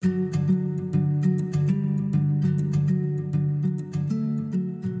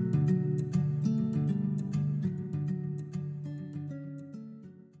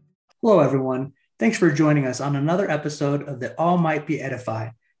Hello, everyone. Thanks for joining us on another episode of the All Might Be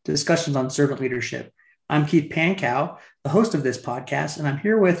Edified discussions on servant leadership. I'm Keith Pankow, the host of this podcast, and I'm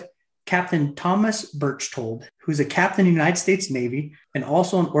here with Captain Thomas Berchtold, who's a captain in the United States Navy and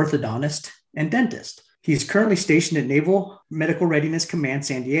also an orthodontist and dentist. He's currently stationed at Naval Medical Readiness Command,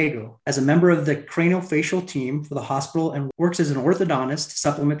 San Diego, as a member of the craniofacial team for the hospital and works as an orthodontist to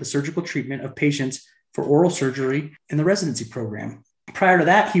supplement the surgical treatment of patients for oral surgery in the residency program. Prior to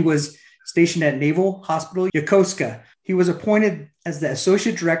that, he was stationed at Naval Hospital Yokosuka. He was appointed as the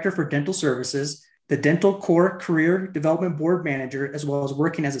Associate Director for Dental Services, the Dental Corps Career Development Board Manager, as well as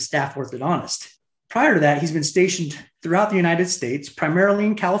working as a staff orthodontist. Prior to that, he's been stationed throughout the United States, primarily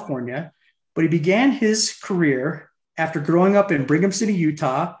in California, but he began his career after growing up in Brigham City,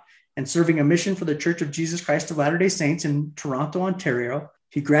 Utah, and serving a mission for the Church of Jesus Christ of Latter-day Saints in Toronto, Ontario.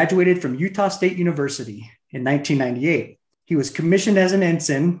 He graduated from Utah State University in 1998. He was commissioned as an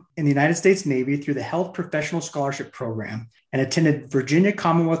ensign in the United States Navy through the Health Professional Scholarship Program and attended Virginia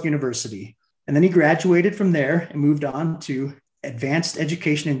Commonwealth University. And then he graduated from there and moved on to advanced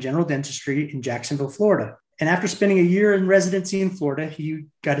education in general dentistry in Jacksonville, Florida. And after spending a year in residency in Florida, he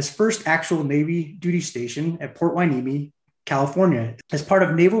got his first actual Navy duty station at Port Hueneme, California, as part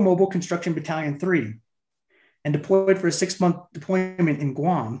of Naval Mobile Construction Battalion 3, and deployed for a 6-month deployment in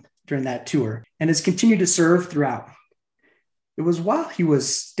Guam during that tour, and has continued to serve throughout. It was while he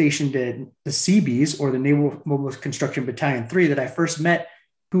was stationed in the Seabees, or the Naval Mobile Construction Battalion 3, that I first met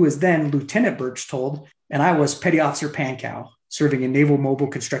who was then Lieutenant Berchtold, and I was Petty Officer Pankow, serving in Naval Mobile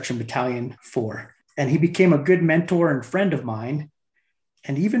Construction Battalion 4. And he became a good mentor and friend of mine,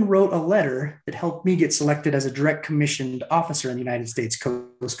 and even wrote a letter that helped me get selected as a direct commissioned officer in the United States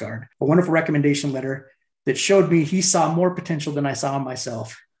Coast Guard, a wonderful recommendation letter that showed me he saw more potential than I saw in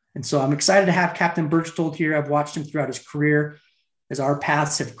myself. And so I'm excited to have Captain Berchtold here. I've watched him throughout his career as our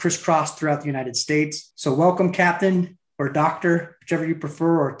paths have crisscrossed throughout the United States. So welcome, Captain, or Doctor, whichever you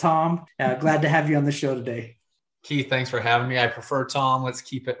prefer, or Tom. Glad to have you on the show today. Keith, thanks for having me. I prefer Tom. Let's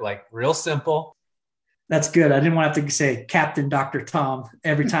keep it real simple. That's good. I didn't want to have to say Captain Dr. Tom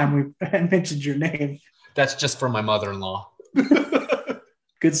every time we mentioned your name. That's just for my mother-in-law.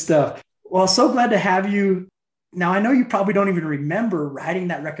 Good stuff. Well, so glad to have you. Now, I know you probably don't even remember writing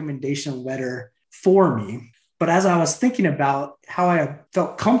that recommendation letter for me, but as I was thinking about how I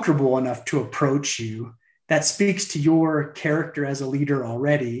felt comfortable enough to approach you, that speaks to your character as a leader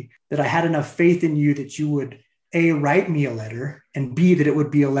already, that I had enough faith in you that you would, A, write me a letter, and B, that it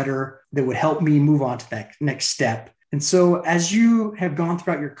would be a letter that would help me move on to that next step. And so as you have gone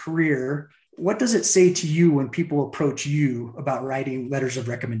throughout your career, what does it say to you when people approach you about writing letters of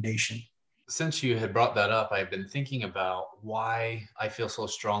recommendation? Since you had brought that up, I've been thinking about why I feel so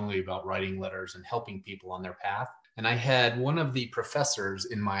strongly about writing letters and helping people on their path. And I had one of the professors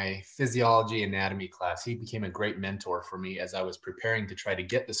in my physiology anatomy class. He became a great mentor for me as I was preparing to try to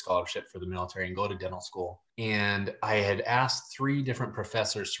get the scholarship for the military and go to dental school. And I had asked 3 different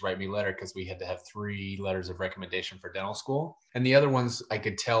professors to write me a letter because we had to have 3 letters of recommendation for dental school. And the other ones I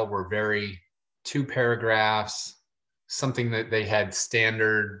could tell were 2 paragraphs, something that they had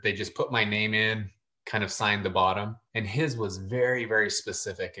standard. They just put my name in, kind of signed the bottom. And his was very, very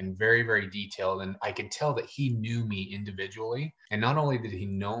specific and very, very detailed. And I could tell that he knew me individually. And not only did he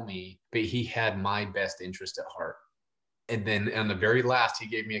know me, but he had my best interest at heart. And then on the very last, he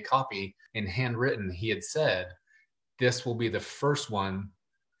gave me a copy in handwritten. He had said, "This will be the first one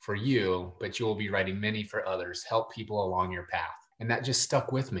for you, but you will be writing many for others. Help people along your path." And that just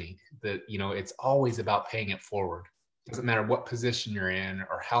stuck with me, that, it's always about paying it forward. Doesn't matter what position you're in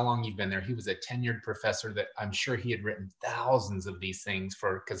or how long you've been there. He was a tenured professor that I'm sure he had written thousands of these things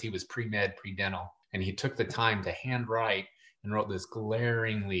because he was pre-med, pre-dental. And he took the time to handwrite and wrote this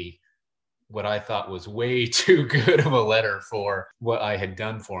glaringly, what I thought was way too good of a letter for what I had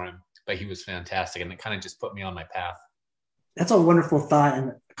done for him. But he was fantastic. And it kind of just put me on my path. That's a wonderful thought, and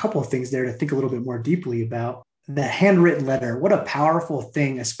a couple of things there to think a little bit more deeply about. That handwritten letter, what a powerful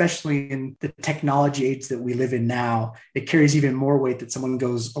thing, especially in the technology age that we live in now. It carries even more weight that someone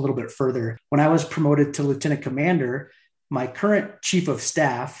goes a little bit further. When I was promoted to lieutenant commander, my current chief of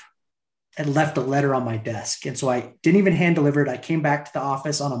staff had left a letter on my desk. And so I didn't even hand deliver it. I came back to the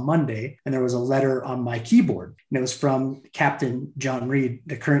office on a Monday, and there was a letter on my keyboard. And it was from Captain John Reed,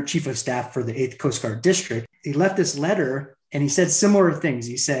 the current chief of staff for the 8th Coast Guard District. He left this letter, and he said similar things.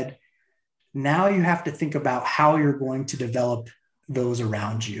 He said, "Now you have to think about how you're going to develop those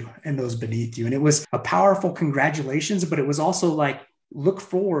around you and those beneath you." And it was a powerful congratulations, but it was also like, look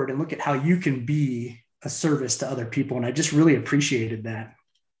forward and look at how you can be a service to other people. And I just really appreciated that.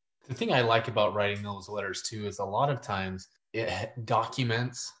 The thing I like about writing those letters too is a lot of times it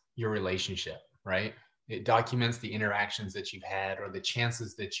documents your relationship, right? It documents the interactions that you've had or the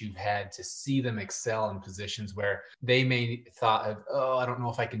chances that you've had to see them excel in positions where they may thought of, oh, I don't know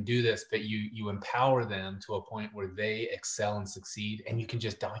if I can do this, but you empower them to a point where they excel and succeed, and you can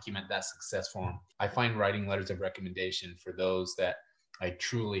just document that success for them. I find writing letters of recommendation for those that I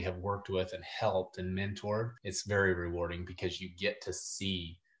truly have worked with and helped and mentored, it's very rewarding because you get to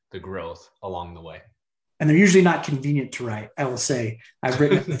see the growth along the way. And they're usually not convenient to write. I will say I've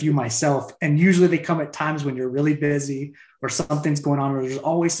written a few myself, and usually they come at times when you're really busy or something's going on, or there's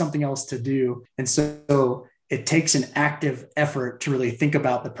always something else to do. And so it takes an active effort to really think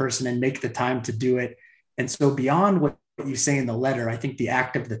about the person and make the time to do it. And so beyond what you say in the letter, I think the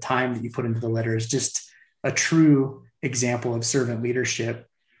act of the time that you put into the letter is just a true example of servant leadership.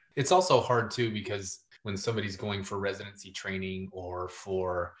 It's also hard too, because when somebody's going for residency training or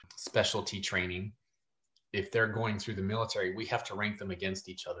for specialty training, if they're going through the military, we have to rank them against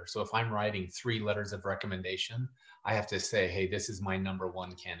each other. So if I'm writing 3 letters of recommendation, I have to say, hey, this is my number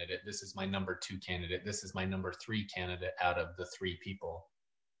 1 candidate. This is my number 2 candidate. This is my number 3 candidate out of the 3 people.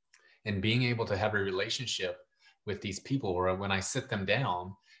 And being able to have a relationship with these people, or when I sit them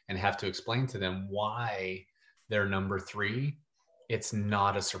down and have to explain to them why they're number 3, it's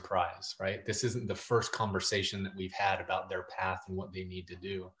not a surprise, right? This isn't the first conversation that we've had about their path and what they need to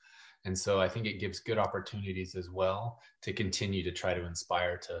do. And so I think it gives good opportunities as well to continue to try to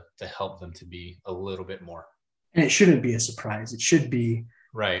inspire to help them to be a little bit more. And it shouldn't be a surprise. It should be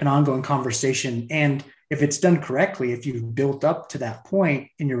right. An ongoing conversation. And if it's done correctly, if you've built up to that point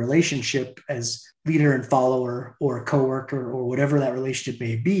in your relationship as leader and follower or coworker or whatever that relationship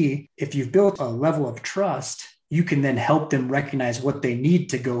may be, if you've built a level of trust, you can then help them recognize what they need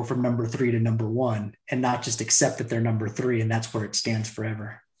to go from number 3 to number 1 and not just accept that they're number 3 and that's where it stands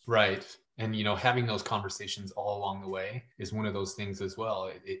forever. Right. And, having those conversations all along the way is one of those things as well.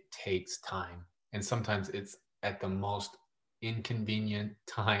 It takes time. And sometimes it's at the most inconvenient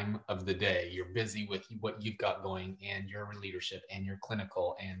time of the day. You're busy with what you've got going and your leadership and your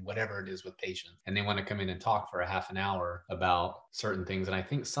clinical and whatever it is with patients. And they want to come in and talk for a half an hour about certain things. And I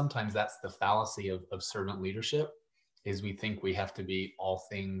think sometimes that's the fallacy of servant leadership, is we think we have to be all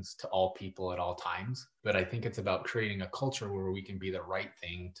things to all people at all times. But I think it's about creating a culture where we can be the right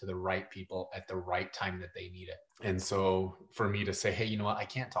thing to the right people at the right time that they need it. And so for me to say, hey, you know what, I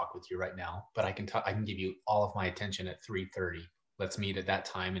can't talk with you right now, but I can give you all of my attention at 3:30. Let's meet at that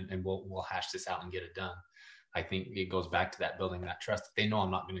time and we'll hash this out and get it done. I think it goes back to that building that trust. They know I'm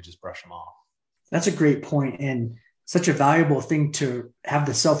not going to just brush them off. That's a great point, and such a valuable thing to have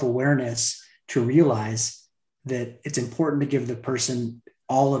the self-awareness to realize that it's important to give the person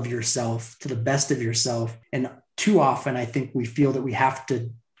all of yourself, to the best of yourself. And too often, I think we feel that we have to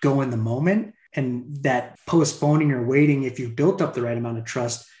go in the moment, and that postponing or waiting, if you've built up the right amount of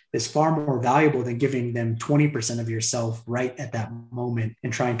trust, is far more valuable than giving them 20% of yourself right at that moment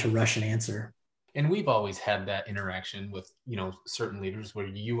and trying to rush an answer. And we've always had that interaction with, certain leaders where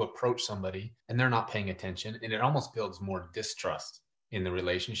you approach somebody and they're not paying attention, and it almost builds more distrust in the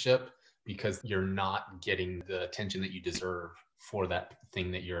relationship, because you're not getting the attention that you deserve for that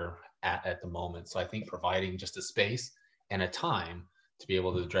thing that you're at the moment. So I think providing just a space and a time to be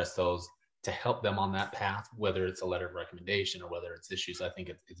able to address those, to help them on that path, whether it's a letter of recommendation or whether it's issues, I think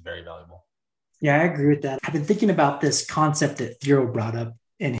it's very valuable. Yeah, I agree with that. I've been thinking about this concept that Theo brought up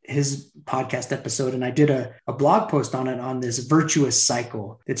in his podcast episode, and I did a blog post on it, on this virtuous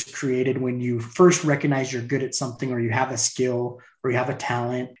cycle that's created when you first recognize you're good at something, or you have a skill or you have a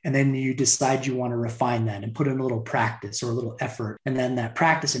talent, and then you decide you want to refine that and put in a little practice or a little effort. And then that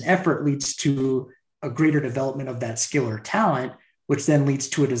practice and effort leads to a greater development of that skill or talent, which then leads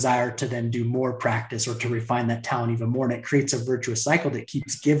to a desire to then do more practice or to refine that talent even more. And it creates a virtuous cycle that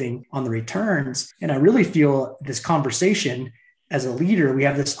keeps giving on the returns. And I really feel this conversation, as a leader, we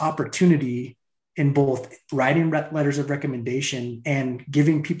have this opportunity in both writing letters of recommendation and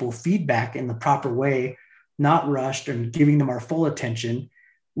giving people feedback in the proper way, not rushed, and giving them our full attention.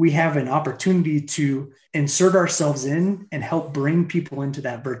 We have an opportunity to insert ourselves in and help bring people into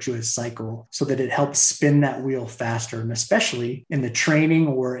that virtuous cycle so that it helps spin that wheel faster. And especially in the training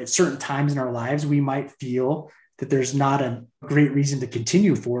or at certain times in our lives, we might feel that there's not a great reason to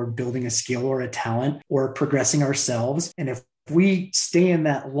continue forward building a skill or a talent or progressing ourselves. And if we stay in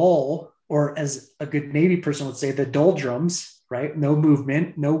that lull, or as a good Navy person would say, the doldrums, right? No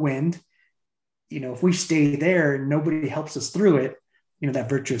movement, no wind. If we stay there and nobody helps us through it, that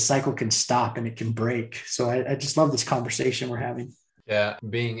virtuous cycle can stop and it can break. So I just love this conversation we're having. Yeah.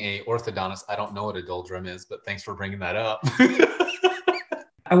 Being a orthodontist, I don't know what a doldrum is, but thanks for bringing that up.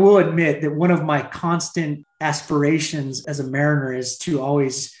 I will admit that one of my constant aspirations as a mariner is to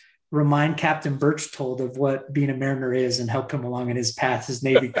always remind Captain Berchtold of what being a mariner is and help him along in his path, his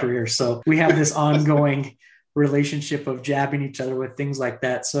Navy career. So we have this ongoing relationship of jabbing each other with things like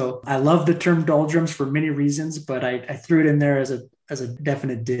that. So I love the term doldrums for many reasons, but I threw it in there as a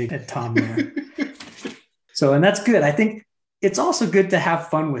definite dig at Tom there. So, and that's good. I think it's also good to have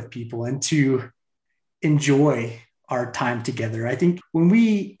fun with people and to enjoy our time together. I think when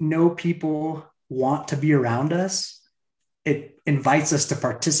we know people want to be around us, it invites us to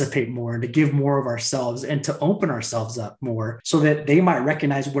participate more and to give more of ourselves and to open ourselves up more so that they might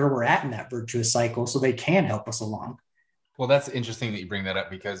recognize where we're at in that virtuous cycle so they can help us along. Well, that's interesting that you bring that up,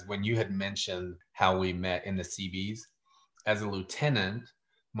 because when you had mentioned how we met in the Seabees, as a lieutenant,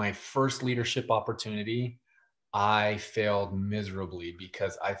 my first leadership opportunity, I failed miserably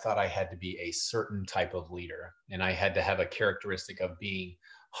because I thought I had to be a certain type of leader, and I had to have a characteristic of being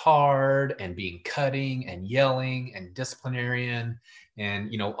hard and being cutting and yelling and disciplinarian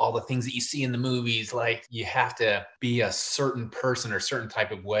and, you know, all the things that you see in the movies, like you have to be a certain person or certain type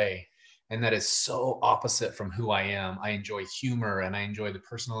of way. And that is so opposite from who I am. I enjoy humor and I enjoy the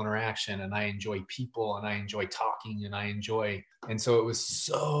personal interaction and I enjoy people and I enjoy talking and so it was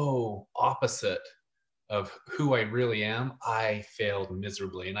so opposite of who I really am. I failed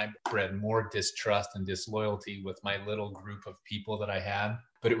miserably and I bred more distrust and disloyalty with my little group of people that I had.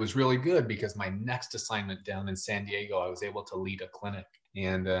 But it was really good because my next assignment down in San Diego, I was able to lead a clinic.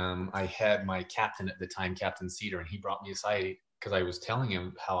 And I had my captain at the time, Captain Cedar, and he brought me aside because I was telling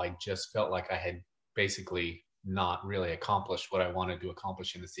him how I just felt like I had basically not really accomplished what I wanted to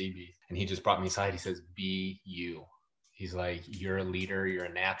accomplish in the Seabees. And he just brought me aside. He says, be you. He's like, you're a leader. You're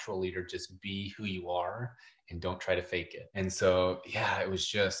a natural leader. Just be who you are and don't try to fake it. And so, yeah, it was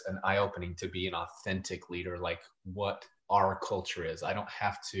just an eye-opening to be an authentic leader, like what our culture is. I don't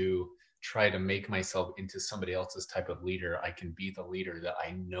have to try to make myself into somebody else's type of leader. I can be the leader that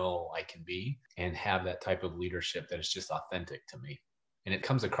I know I can be and have that type of leadership that is just authentic to me. And it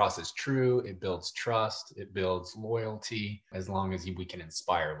comes across as true. It builds trust. It builds loyalty, as long as we can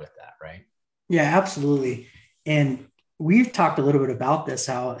inspire with that, right? Yeah, absolutely. And we've talked a little bit about this,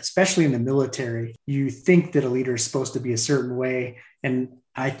 how, especially in the military, you think that a leader is supposed to be a certain way. And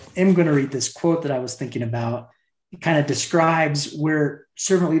I am going to read this quote that I was thinking about. It kind of describes where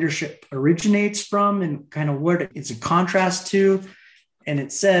servant leadership originates from and kind of what it's a contrast to. And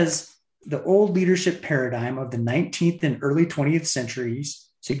it says, the old leadership paradigm of the 19th and early 20th centuries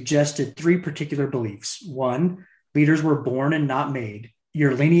suggested three particular beliefs. One, leaders were born and not made.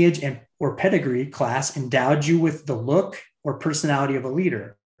 Your lineage or pedigree class endowed you with the look or personality of a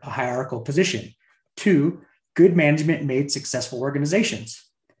leader, a hierarchical position. Two, good management made successful organizations.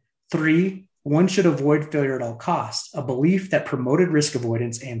 Three, one should avoid failure at all costs, a belief that promoted risk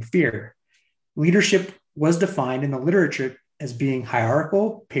avoidance and fear. Leadership was defined in the literature as being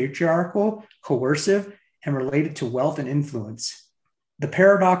hierarchical, patriarchal, coercive, and related to wealth and influence. The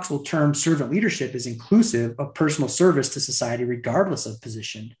paradoxical term servant leadership is inclusive of personal service to society regardless of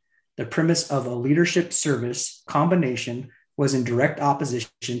position. The premise of a leadership service combination was in direct opposition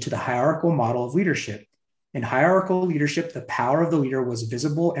to the hierarchical model of leadership. In hierarchical leadership, the power of the leader was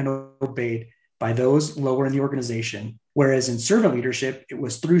visible and obeyed by those lower in the organization, whereas in servant leadership, it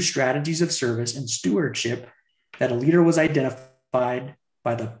was through strategies of service and stewardship that a leader was identified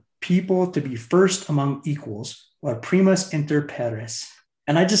by the people to be first among equals, or primus inter pares.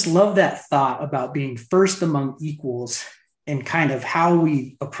 And I just love that thought about being first among equals and kind of how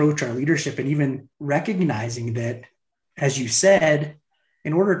we approach our leadership, and even recognizing that, as you said,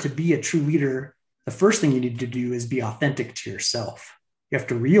 in order to be a true leader, the first thing you need to do is be authentic to yourself. You have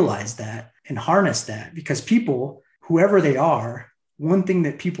to realize that and harness that, because people, whoever they are, one thing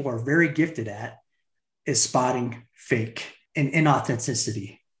that people are very gifted at is spotting fake and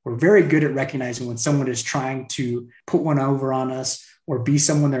inauthenticity. We're very good at recognizing when someone is trying to put one over on us or be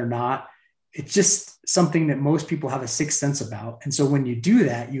someone they're not. It's just something that most people have a sixth sense about. And so when you do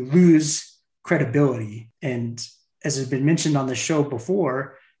that, you lose credibility. And as has been mentioned on the show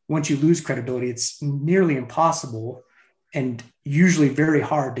before, once you lose credibility, it's nearly impossible and usually very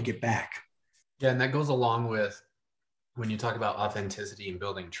hard to get back. Yeah, and that goes along with when you talk about authenticity and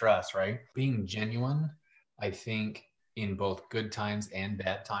building trust, right? Being genuine, I think, in both good times and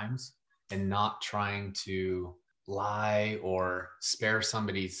bad times, and not trying to lie or spare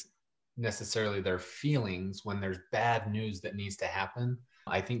somebody's necessarily their feelings when there's bad news that needs to happen.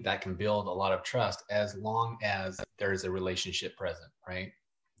 I think that can build a lot of trust as long as there is a relationship present, right?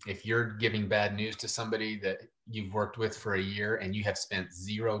 If you're giving bad news to somebody that you've worked with for a year and you have spent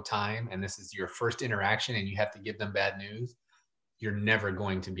zero time and this is your first interaction and you have to give them bad news, you're never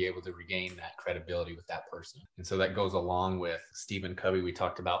going to be able to regain that credibility with that person. And so that goes along with Stephen Covey we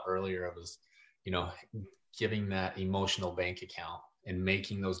talked about earlier. It was, giving that emotional bank account and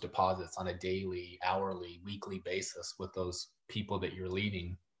making those deposits on a daily, hourly, weekly basis with those people that you're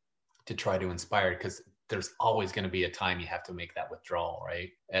leading to try to inspire, because there's always going to be a time you have to make that withdrawal, right?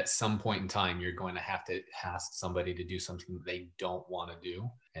 At some point in time, you're going to have to ask somebody to do something that they don't want to do,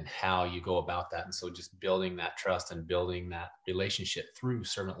 and how you go about that. And so just building that trust and building that relationship through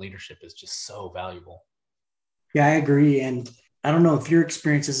servant leadership is just so valuable. Yeah, I agree. And I don't know if your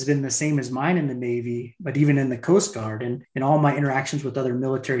experience has been the same as mine in the Navy, but even in the Coast Guard and in all my interactions with other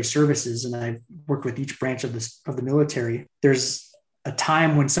military services, and I've worked with each branch of the military, there's a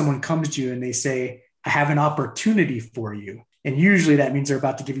time when someone comes to you and they say, I have an opportunity for you. And usually that means they're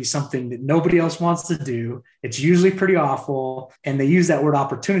about to give you something that nobody else wants to do. It's usually pretty awful. And they use that word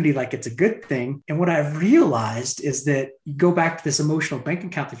opportunity like it's a good thing. And what I've realized is that you go back to this emotional bank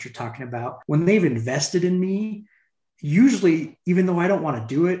account that you're talking about. When they've invested in me, usually, even though I don't want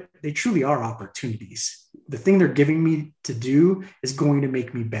to do it, they truly are opportunities. The thing they're giving me to do is going to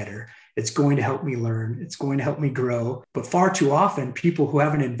make me better. It's going to help me learn. It's going to help me grow. But far too often, people who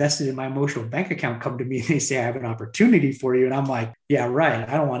haven't invested in my emotional bank account come to me and they say, I have an opportunity for you. And I'm like, yeah, right.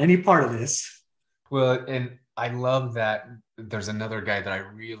 I don't want any part of this. Well, and I love that there's another guy that I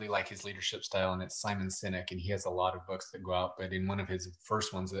really like his leadership style, and it's Simon Sinek, and he has a lot of books that go out. But in one of his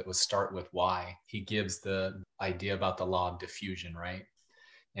first ones that was Start With Why, he gives the idea about the law of diffusion, right?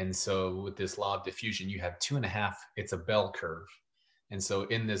 And so with this law of diffusion, you have 2.5, it's a bell curve. And so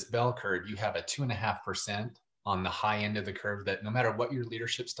in this bell curve, you have a 2.5% on the high end of the curve that no matter what your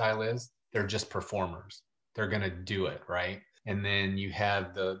leadership style is, they're just performers. They're going to do it, right? And then you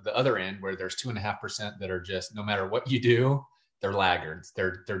have the other end where there's 2.5% that are just, no matter what you do, they're laggards.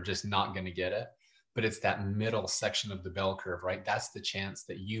 They're just not going to get it. But it's that middle section of the bell curve, right? That's the chance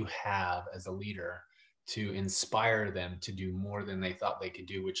that you have as a leader to inspire them to do more than they thought they could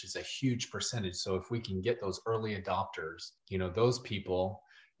do, which is a huge percentage. So if we can get those early adopters, those people,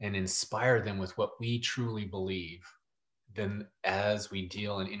 and inspire them with what we truly believe, then as we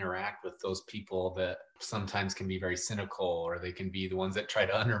deal and interact with those people that sometimes can be very cynical, or they can be the ones that try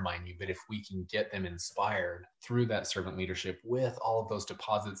to undermine you, but if we can get them inspired through that servant leadership with all of those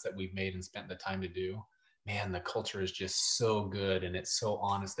deposits that we've made and spent the time to do, man, the culture is just so good, and it's so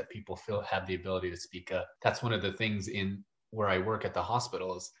honest that people have the ability to speak up. That's one of the things in where I work at the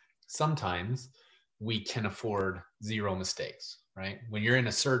hospital is sometimes we can afford zero mistakes, right? When you're in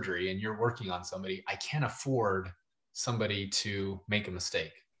a surgery and you're working on somebody, I can't afford somebody to make a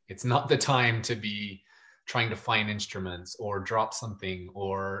mistake. It's not the time to be trying to find instruments or drop something,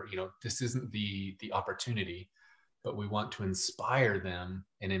 or, this isn't the opportunity, but we want to inspire them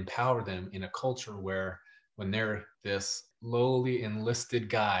and empower them in a culture where when they're this lowly enlisted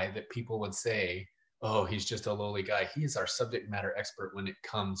guy that people would say, oh, he's just a lowly guy, he is our subject matter expert when it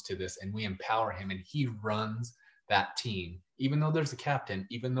comes to this, and we empower him and he runs that team. Even though there's a captain,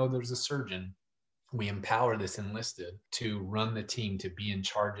 even though there's a surgeon, we empower this enlisted to run the team, to be in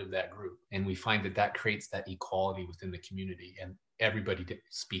charge of that group. And we find that creates that equality within the community, and everybody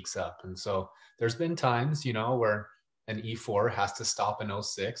speaks up. And so there's been times, where an E4 has to stop an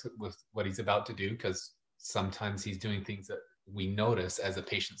 06 with what he's about to do, because sometimes he's doing things that we notice as a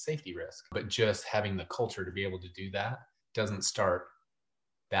patient safety risk. But just having the culture to be able to do that doesn't start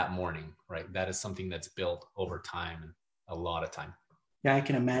that morning, right? That is something that's built over time, and a lot of time. Yeah, I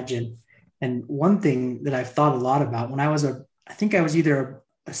can imagine. And one thing that I've thought a lot about when I think I was either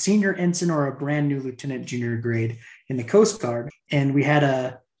a senior ensign or a brand new lieutenant junior grade in the Coast Guard. And we had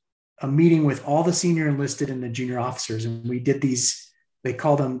a meeting with all the senior enlisted and the junior officers. And we did these, they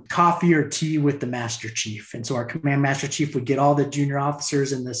call them coffee or tea with the master chief. And so our command master chief would get all the junior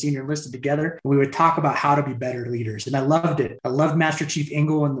officers and the senior enlisted together. And we would talk about how to be better leaders. And I loved it. I loved Master Chief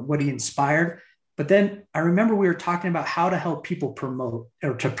Engel and what he inspired. But then I remember we were talking about how to help people promote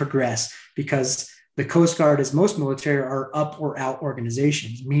or to progress, because the Coast Guard, as most military, are up or out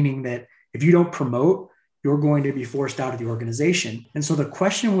organizations, meaning that if you don't promote, you're going to be forced out of the organization. And so the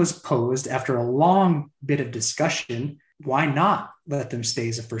question was posed after a long bit of discussion, why not let them stay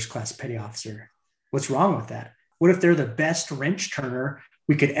as a first-class petty officer? What's wrong with that? What if they're the best wrench turner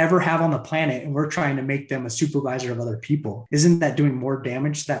we could ever have on the planet, and we're trying to make them a supervisor of other people? Isn't that doing more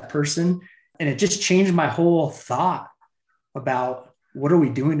damage to that person? And it just changed my whole thought about what are we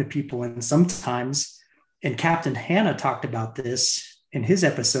doing to people. And sometimes, and Captain Hannah talked about this in his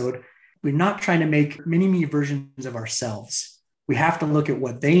episode, we're not trying to make mini-me versions of ourselves. We have to look at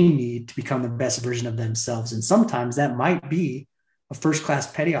what they need to become the best version of themselves. And sometimes that might be a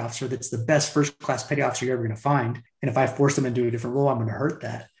first-class petty officer that's the best first-class petty officer you're ever going to find. And if I force them into a different role, I'm going to hurt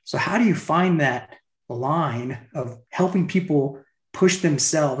that. So how do you find that line of helping people push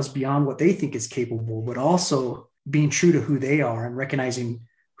themselves beyond what they think is capable, but also being true to who they are and recognizing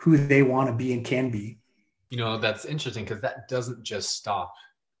who they want to be and can be? That's interesting because that doesn't just stop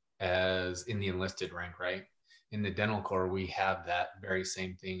as in the enlisted rank, right? In the dental corps, we have that very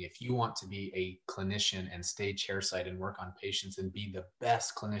same thing. If you want to be a clinician and stay chairside and work on patients and be the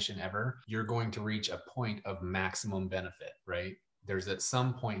best clinician ever, you're going to reach a point of maximum benefit, right? There's at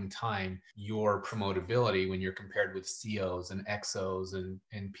some point in time, your promotability when you're compared with COs and XOs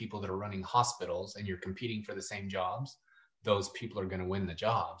and people that are running hospitals and you're competing for the same jobs, those people are going to win the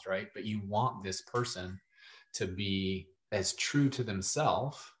jobs, right? But you want this person to be as true to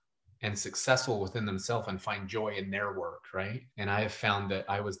themselves and successful within themselves and find joy in their work, right? And I have found that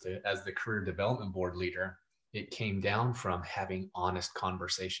as the career development board leader, it came down from having honest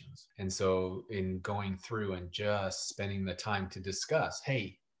conversations. And so in going through and just spending the time to discuss,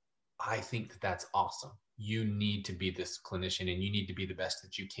 hey, I think that's awesome. You need to be this clinician and you need to be the best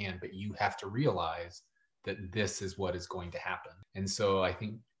that you can, but you have to realize that this is what is going to happen. And so I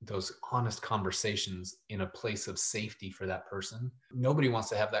think those honest conversations in a place of safety for that person. Nobody wants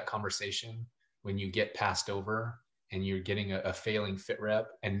to have that conversation when you get passed over and you're getting a failing fit rep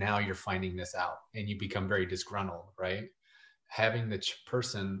and now you're finding this out and you become very disgruntled, right? Having the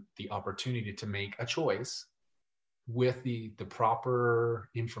person the opportunity to make a choice with the proper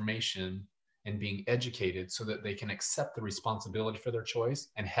information and being educated so that they can accept the responsibility for their choice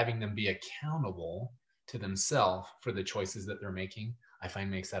and having them be accountable to themselves for the choices that they're making, I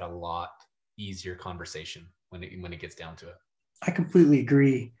find makes that a lot easier conversation when it gets down to it. I completely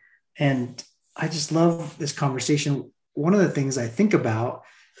agree. And I just love this conversation. One of the things I think about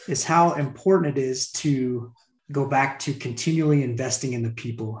is how important it is to go back to continually investing in the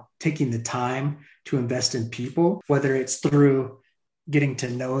people, taking the time to invest in people, whether it's through getting to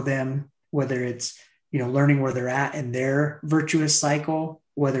know them, whether it's, learning where they're at in their virtuous cycle,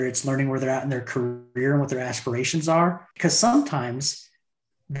 whether it's learning where they're at in their career and what their aspirations are. Because sometimes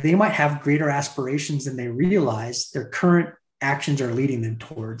they might have greater aspirations than they realize their current actions are leading them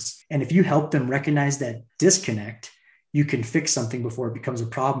towards. And if you help them recognize that disconnect, you can fix something before it becomes a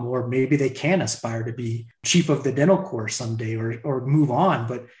problem, or maybe they can aspire to be chief of the dental corps someday or move on.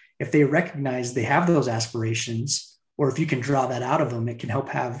 But if they recognize they have those aspirations, or if you can draw that out of them, it can help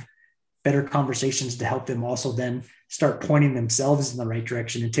have better conversations to help them also then start pointing themselves in the right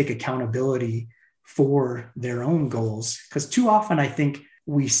direction and take accountability for their own goals. Because too often I think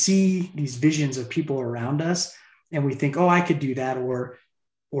we see these visions of people around us and we think, oh, I could do that, or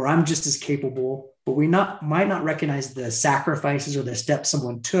I'm just as capable, but we might not recognize the sacrifices or the steps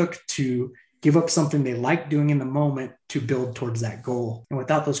someone took to give up something they like doing in the moment to build towards that goal. And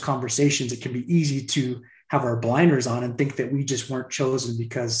without those conversations, it can be easy to have our blinders on and think that we just weren't chosen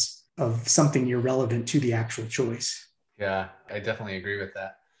because of something irrelevant to the actual choice. Yeah, I definitely agree with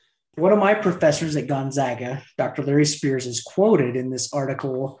that. One of my professors at Gonzaga, Dr. Larry Spears, is quoted in this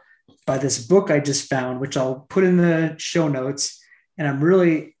article by this book I just found, which I'll put in the show notes, and I'm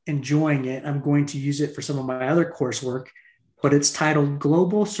really enjoying it. I'm going to use it for some of my other coursework, but it's titled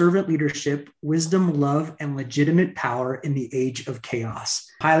Global Servant Leadership, Wisdom, Love, and Legitimate Power in the Age of Chaos.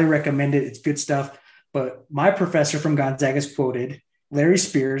 Highly recommend it. It's good stuff. But my professor from Gonzaga is quoted. Larry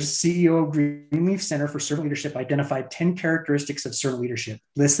Spears, CEO of Greenleaf Center for Servant Leadership, identified 10 characteristics of servant leadership: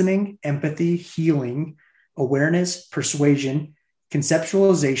 listening, empathy, healing, awareness, persuasion,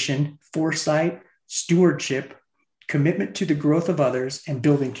 conceptualization, foresight, stewardship, commitment to the growth of others, and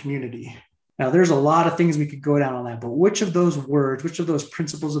building community. Now, there's a lot of things we could go down on that, but which of those words, which of those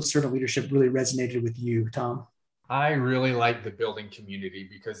principles of servant leadership really resonated with you, Tom? I really like the building community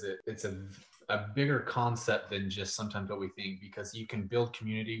because it's a bigger concept than just sometimes what we think, because you can build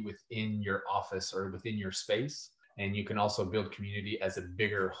community within your office or within your space. And you can also build community as a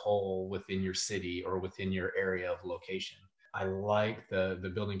bigger whole within your city or within your area of location. I like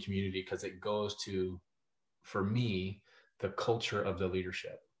the building community because it goes to, for me, the culture of the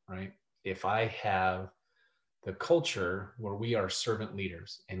leadership, right? If I have the culture where we are servant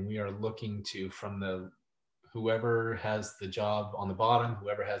leaders and we are looking to, from whoever has the job on the bottom,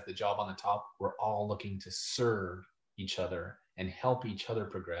 whoever has the job on the top, we're all looking to serve each other and help each other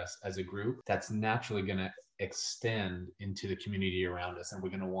progress as a group. That's naturally going to extend into the community around us. And we're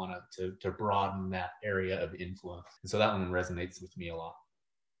going to want to broaden that area of influence. And so that one resonates with me a lot.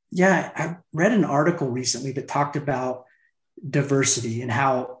 Yeah, I read an article recently that talked about diversity and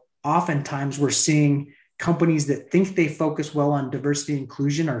how oftentimes we're seeing companies that think they focus well on diversity and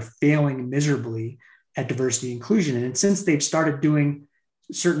inclusion are failing miserably at diversity inclusion. And since they've started doing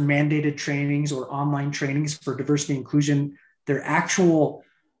certain mandated trainings or online trainings for diversity inclusion, their actual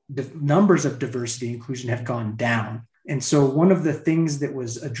numbers of diversity inclusion have gone down. And so one of the things that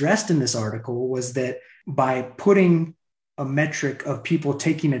was addressed in this article was that by putting a metric of people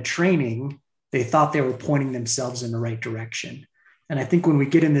taking a training, they thought they were pointing themselves in the right direction. And I think when we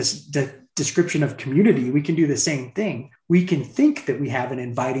get in this description of community, we can do the same thing. We can think that we have an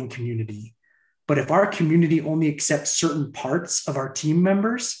inviting community, but if our community only accepts certain parts of our team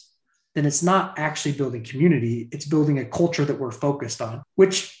members, then it's not actually building community. It's building a culture that we're focused on,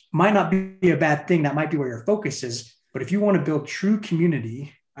 which might not be a bad thing. That might be where your focus is. But if you want to build true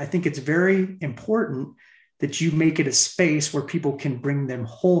community, I think it's very important that you make it a space where people can bring them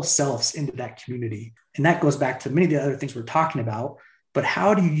whole selves into that community. And that goes back to many of the other things we're talking about. But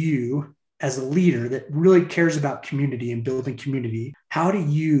how do you, as a leader that really cares about community and building community, how do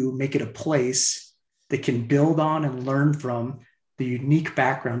you make it a place that can build on and learn from the unique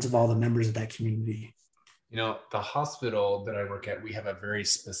backgrounds of all the members of that community? You know, the hospital that I work at, we have a very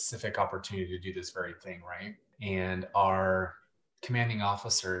specific opportunity to do this very thing, right? And our commanding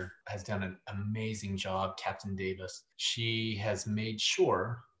officer has done an amazing job, Captain Davis. She has made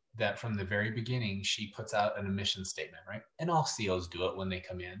sure that from the very beginning, she puts out an mission statement, right? And all COs do it when they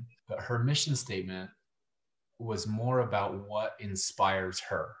come in. But her mission statement was more about what inspires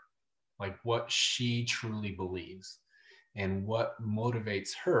her, like what she truly believes and what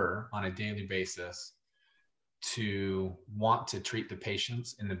motivates her on a daily basis to want to treat the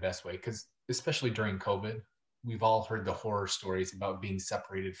patients in the best way. Because especially during COVID, we've all heard the horror stories about being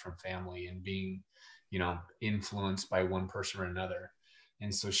separated from family and being, influenced by one person or another.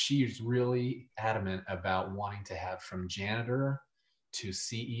 And so she's really adamant about wanting to have from janitor to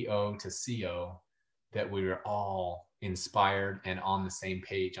CEO to CO that we are all inspired and on the same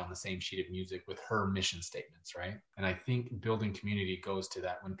page, on the same sheet of music with her mission statements, right? And I think building community goes to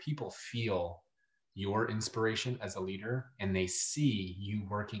that. When people feel your inspiration as a leader and they see you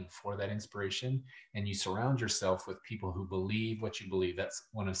working for that inspiration and you surround yourself with people who believe what you believe. That's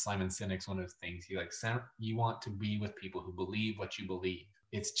one of Simon Sinek's one of the things. You want to be with people who believe what you believe.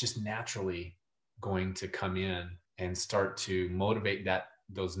 It's just naturally going to come in and start to motivate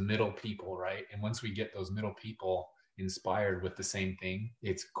those middle people, right? And once we get those middle people inspired with the same thing,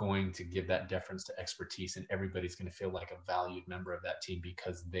 it's going to give that deference to expertise, and everybody's going to feel like a valued member of that team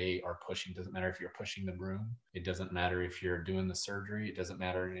because they are pushing. It doesn't matter if you're pushing the broom. It doesn't matter if you're doing the surgery. It doesn't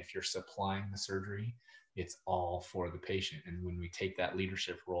matter if you're supplying the surgery. It's all for the patient. And when we take that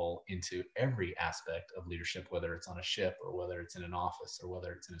leadership role into every aspect of leadership, whether it's on a ship or whether it's in an office or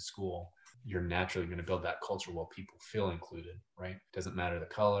whether it's in a school, you're naturally going to build that culture where people feel included, right? Doesn't matter the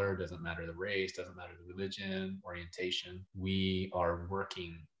color, doesn't matter the race, doesn't matter the religion, orientation. We are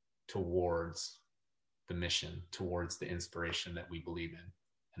working towards the mission, towards the inspiration that we believe in.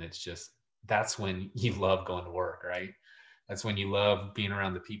 And it's just, that's when you love going to work, right? That's when you love being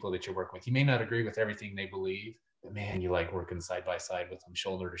around the people that you're working with. You may not agree with everything they believe, but man, you like working side by side with them,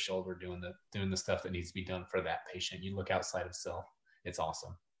 shoulder to shoulder, doing the stuff that needs to be done for that patient. You look outside of self. It's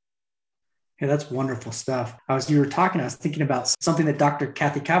awesome. Yeah, that's wonderful stuff. You were talking, I was thinking about something that Dr.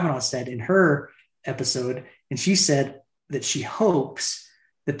 Kathy Kavanaugh said in her episode. And she said that she hopes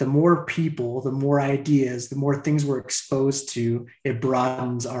that the more people, the more ideas, the more things we're exposed to, it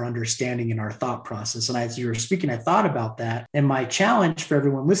broadens our understanding and our thought process. And as you were speaking, I thought about that. And my challenge for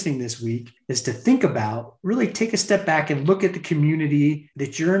everyone listening this week is to think about, really take a step back and look at the community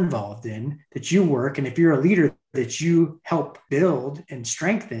that you're involved in, that you work. And if you're a leader that you help build and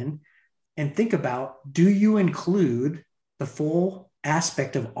strengthen, and think about, do you include the full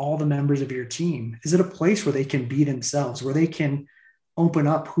aspect of all the members of your team? Is it a place where they can be themselves, where they can open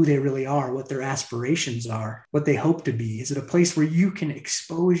up who they really are, what their aspirations are, what they hope to be? Is it a place where you can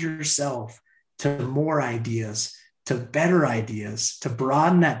expose yourself to more ideas, to better ideas, to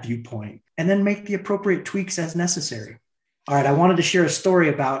broaden that viewpoint, and then make the appropriate tweaks as necessary? All right, I wanted to share a story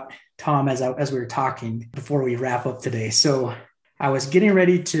about Tom as we were talking before we wrap up today. So I was getting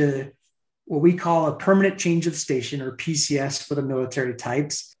ready to what we call a permanent change of station, or PCS for the military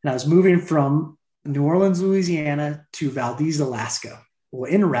types. And I was moving from New Orleans, Louisiana to Valdez, Alaska.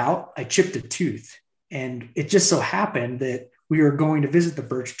 Well, en route, I chipped a tooth. And it just so happened that we were going to visit the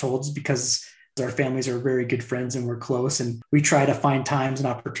Berchtolds because our families are very good friends and we're close. And we try to find times and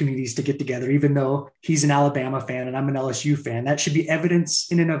opportunities to get together, even though he's an Alabama fan and I'm an LSU fan. That should be evidence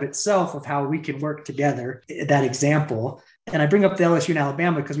in and of itself of how we can work together, that example. And I bring up the LSU in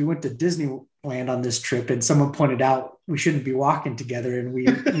Alabama because we went to Disneyland on this trip and someone pointed out we shouldn't be walking together, and we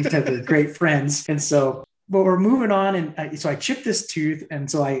said we're great friends. And so, but we're moving on. And so I chipped this tooth. And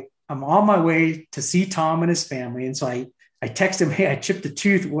so I'm on my way to see Tom and his family. And so I text him, hey, I chipped a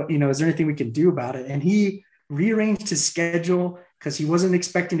tooth. What, is there anything we can do about it? And he rearranged his schedule because he wasn't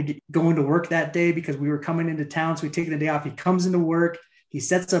expecting to go into work that day because we were coming into town. So we taking the day off. He comes into work. He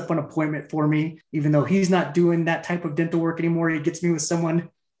sets up an appointment for me, even though he's not doing that type of dental work anymore. He gets me with someone.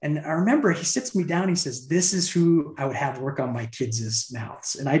 And I remember he sits me down. He says, this is who I would have work on my kids'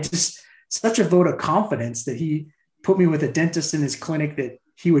 mouths. And I just, such a vote of confidence that he put me with a dentist in his clinic that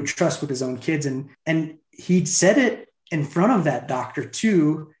he would trust with his own kids. And he said it in front of that doctor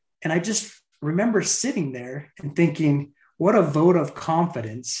too. And I just remember sitting there and thinking, what a vote of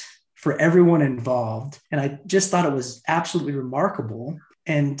confidence for everyone involved. And I just thought it was absolutely remarkable.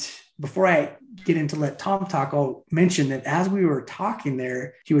 And before I get into let Tom talk, I'll mention that as we were talking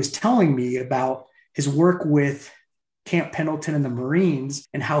there, he was telling me about his work with Camp Pendleton and the Marines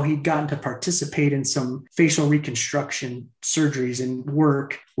and how he'd gotten to participate in some facial reconstruction surgeries and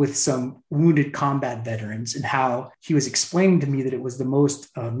work with some wounded combat veterans, and how he was explaining to me that it was the most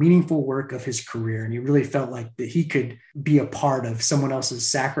meaningful work of his career. And he really felt like that he could be a part of someone else's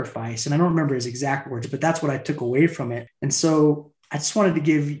sacrifice. And I don't remember his exact words, but that's what I took away from it. And so I just wanted to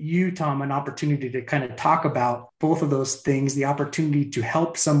give you, Tom, an opportunity to kind of talk about both of those things, the opportunity to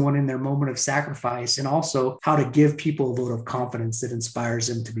help someone in their moment of sacrifice, and also how to give people a vote of confidence that inspires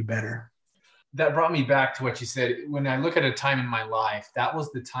them to be better. That brought me back to what you said. When I look at a time in my life, that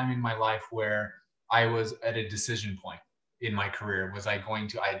was the time in my life where I was at a decision point in my career.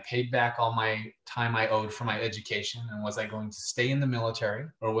 I had paid back all my time I owed for my education, and was I going to stay in the military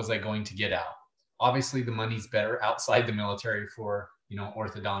or was I going to get out? Obviously, the money's better outside the military for,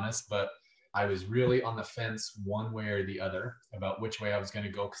 orthodontists, but I was really on the fence one way or the other about which way I was going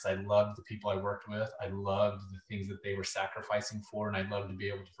to go, because I loved the people I worked with. I loved the things that they were sacrificing for, and I'd love to be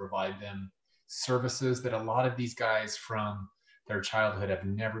able to provide them services that a lot of these guys from their childhood have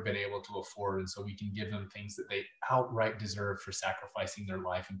never been able to afford. And so we can give them things that they outright deserve for sacrificing their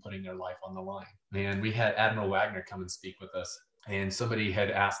life and putting their life on the line. And we had Admiral Wagner come and speak with us. And somebody had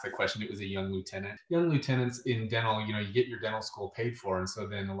asked the question. It was a young lieutenant. Young lieutenants in dental, you get your dental school paid for. And so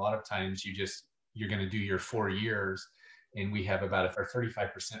then a lot of times you're going to do your 4 years. And we have about a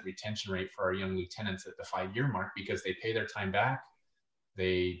 35% retention rate for our young lieutenants at the 5-year mark, because they pay their time back.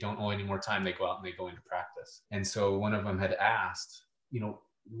 They don't owe any more time. They go out and they go into practice. And so one of them had asked,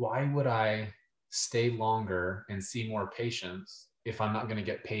 why would I stay longer and see more patients if I'm not going to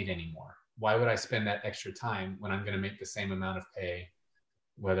get paid anymore? Why would I spend that extra time when I'm going to make the same amount of pay,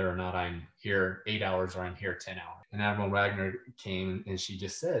 whether or not I'm here 8 hours or I'm here 10 hours? And Admiral Wagner came and she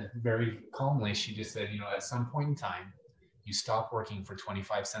just said, very calmly, she just said, at some point in time, you stop working for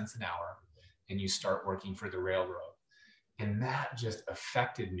 25 cents an hour and you start working for the railroad. And that just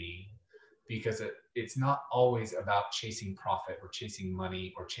affected me, because it's not always about chasing profit or chasing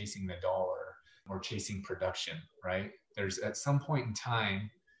money or chasing the dollar or chasing production, right? There's at some point in time,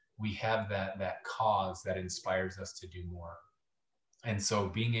 we have that cause that inspires us to do more. And so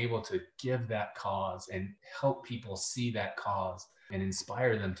being able to give that cause and help people see that cause and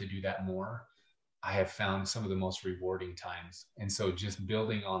inspire them to do that more, I have found some of the most rewarding times. And so just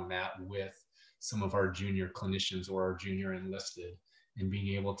building on that with some of our junior clinicians or our junior enlisted, and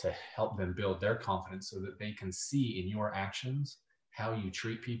being able to help them build their confidence so that they can see in your actions how you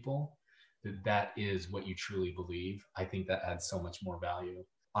treat people, that is what you truly believe. I think that adds so much more value.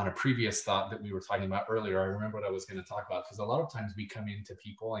 On a previous thought that we were talking about earlier, I remember what I was going to talk about, because a lot of times we come into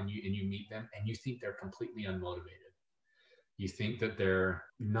people and you meet them and you think they're completely unmotivated. You think that they're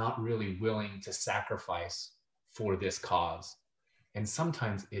not really willing to sacrifice for this cause. And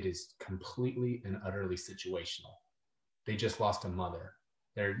sometimes it is completely and utterly situational. They just lost a mother.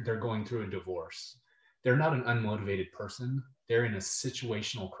 They're going through a divorce. They're not an unmotivated person. They're in a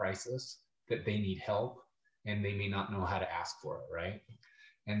situational crisis that they need help, and they may not know how to ask for it, right?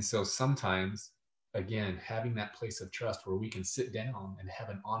 And so sometimes, again, having that place of trust where we can sit down and have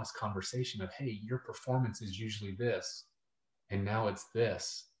an honest conversation of, hey, your performance is usually this, and now it's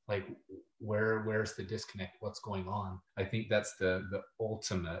this. Like, where's the disconnect? What's going on? I think that's the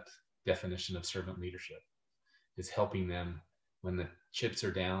ultimate definition of servant leadership, is helping them when the chips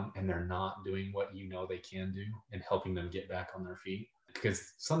are down and they're not doing what they can do, and helping them get back on their feet.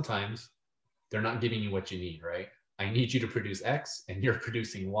 Because sometimes they're not giving you what you need, right? I need you to produce X and you're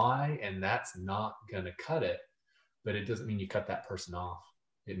producing Y, and that's not going to cut it. But it doesn't mean you cut that person off.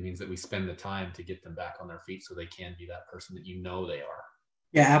 It means that we spend the time to get them back on their feet so they can be that person that they are.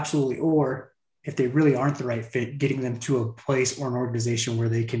 Yeah, absolutely. Or if they really aren't the right fit, getting them to a place or an organization where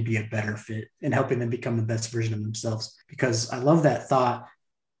they can be a better fit and helping them become the best version of themselves. Because I love that thought,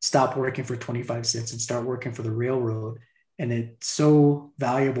 stop working for 25 cents and start working for the railroad. And it's so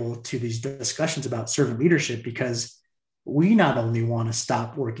valuable to these discussions about servant leadership because we not only want to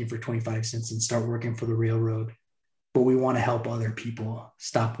stop working for 25 cents and start working for the railroad, but we want to help other people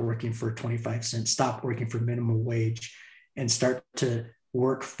stop working for 25 cents, stop working for minimum wage, and start to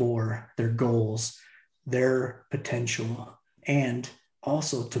work for their goals, their potential, and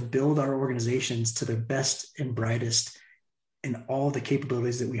also to build our organizations to the best and brightest in all the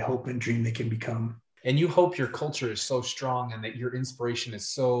capabilities that we hope and dream they can become. And you hope your culture is so strong and that your inspiration is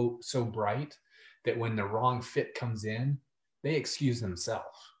so bright that when the wrong fit comes in, they excuse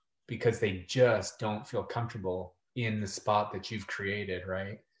themselves because they just don't feel comfortable in the spot that you've created,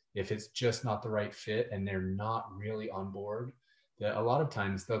 right? If it's just not the right fit and they're not really on board, that a lot of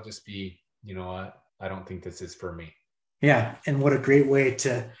times they'll just be, you know what, I don't think this is for me. Yeah. And what a great way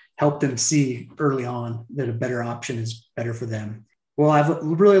to help them see early on that a better option is better for them. Well, I've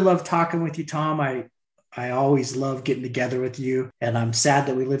really loved talking with you, Tom. I always love getting together with you, and I'm sad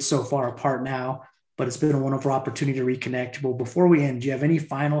that we live so far apart now, but it's been a wonderful opportunity to reconnect. Well, before we end, do you have any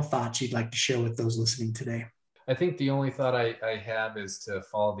final thoughts you'd like to share with those listening today? I think the only thought I have is to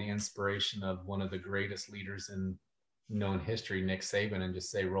follow the inspiration of one of the greatest leaders in known history, Nick Saban, and just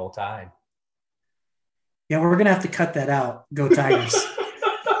say, roll Tide. Yeah, we're going to have to cut that out. Go Tigers.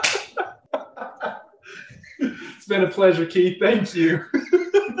 It's been a pleasure, Keith. Thank you.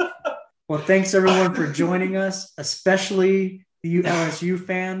 Well, thanks everyone for joining us, especially you LSU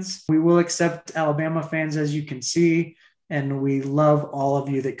fans. We will accept Alabama fans, as you can see, and we love all of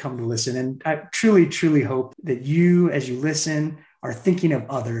you that come to listen. And I truly, truly hope that you, as you listen, are thinking of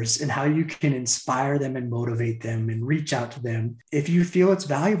others and how you can inspire them and motivate them and reach out to them. If you feel it's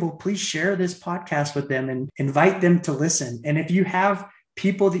valuable, please share this podcast with them and invite them to listen. And if you have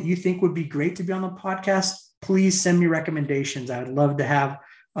people that you think would be great to be on the podcast, please send me recommendations. I would love to have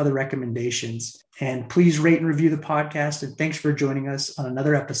other recommendations. And please rate and review the podcast. And thanks for joining us on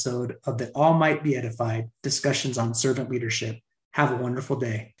another episode of the All Might Be Edified discussions on servant leadership. Have a wonderful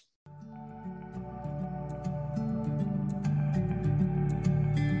day.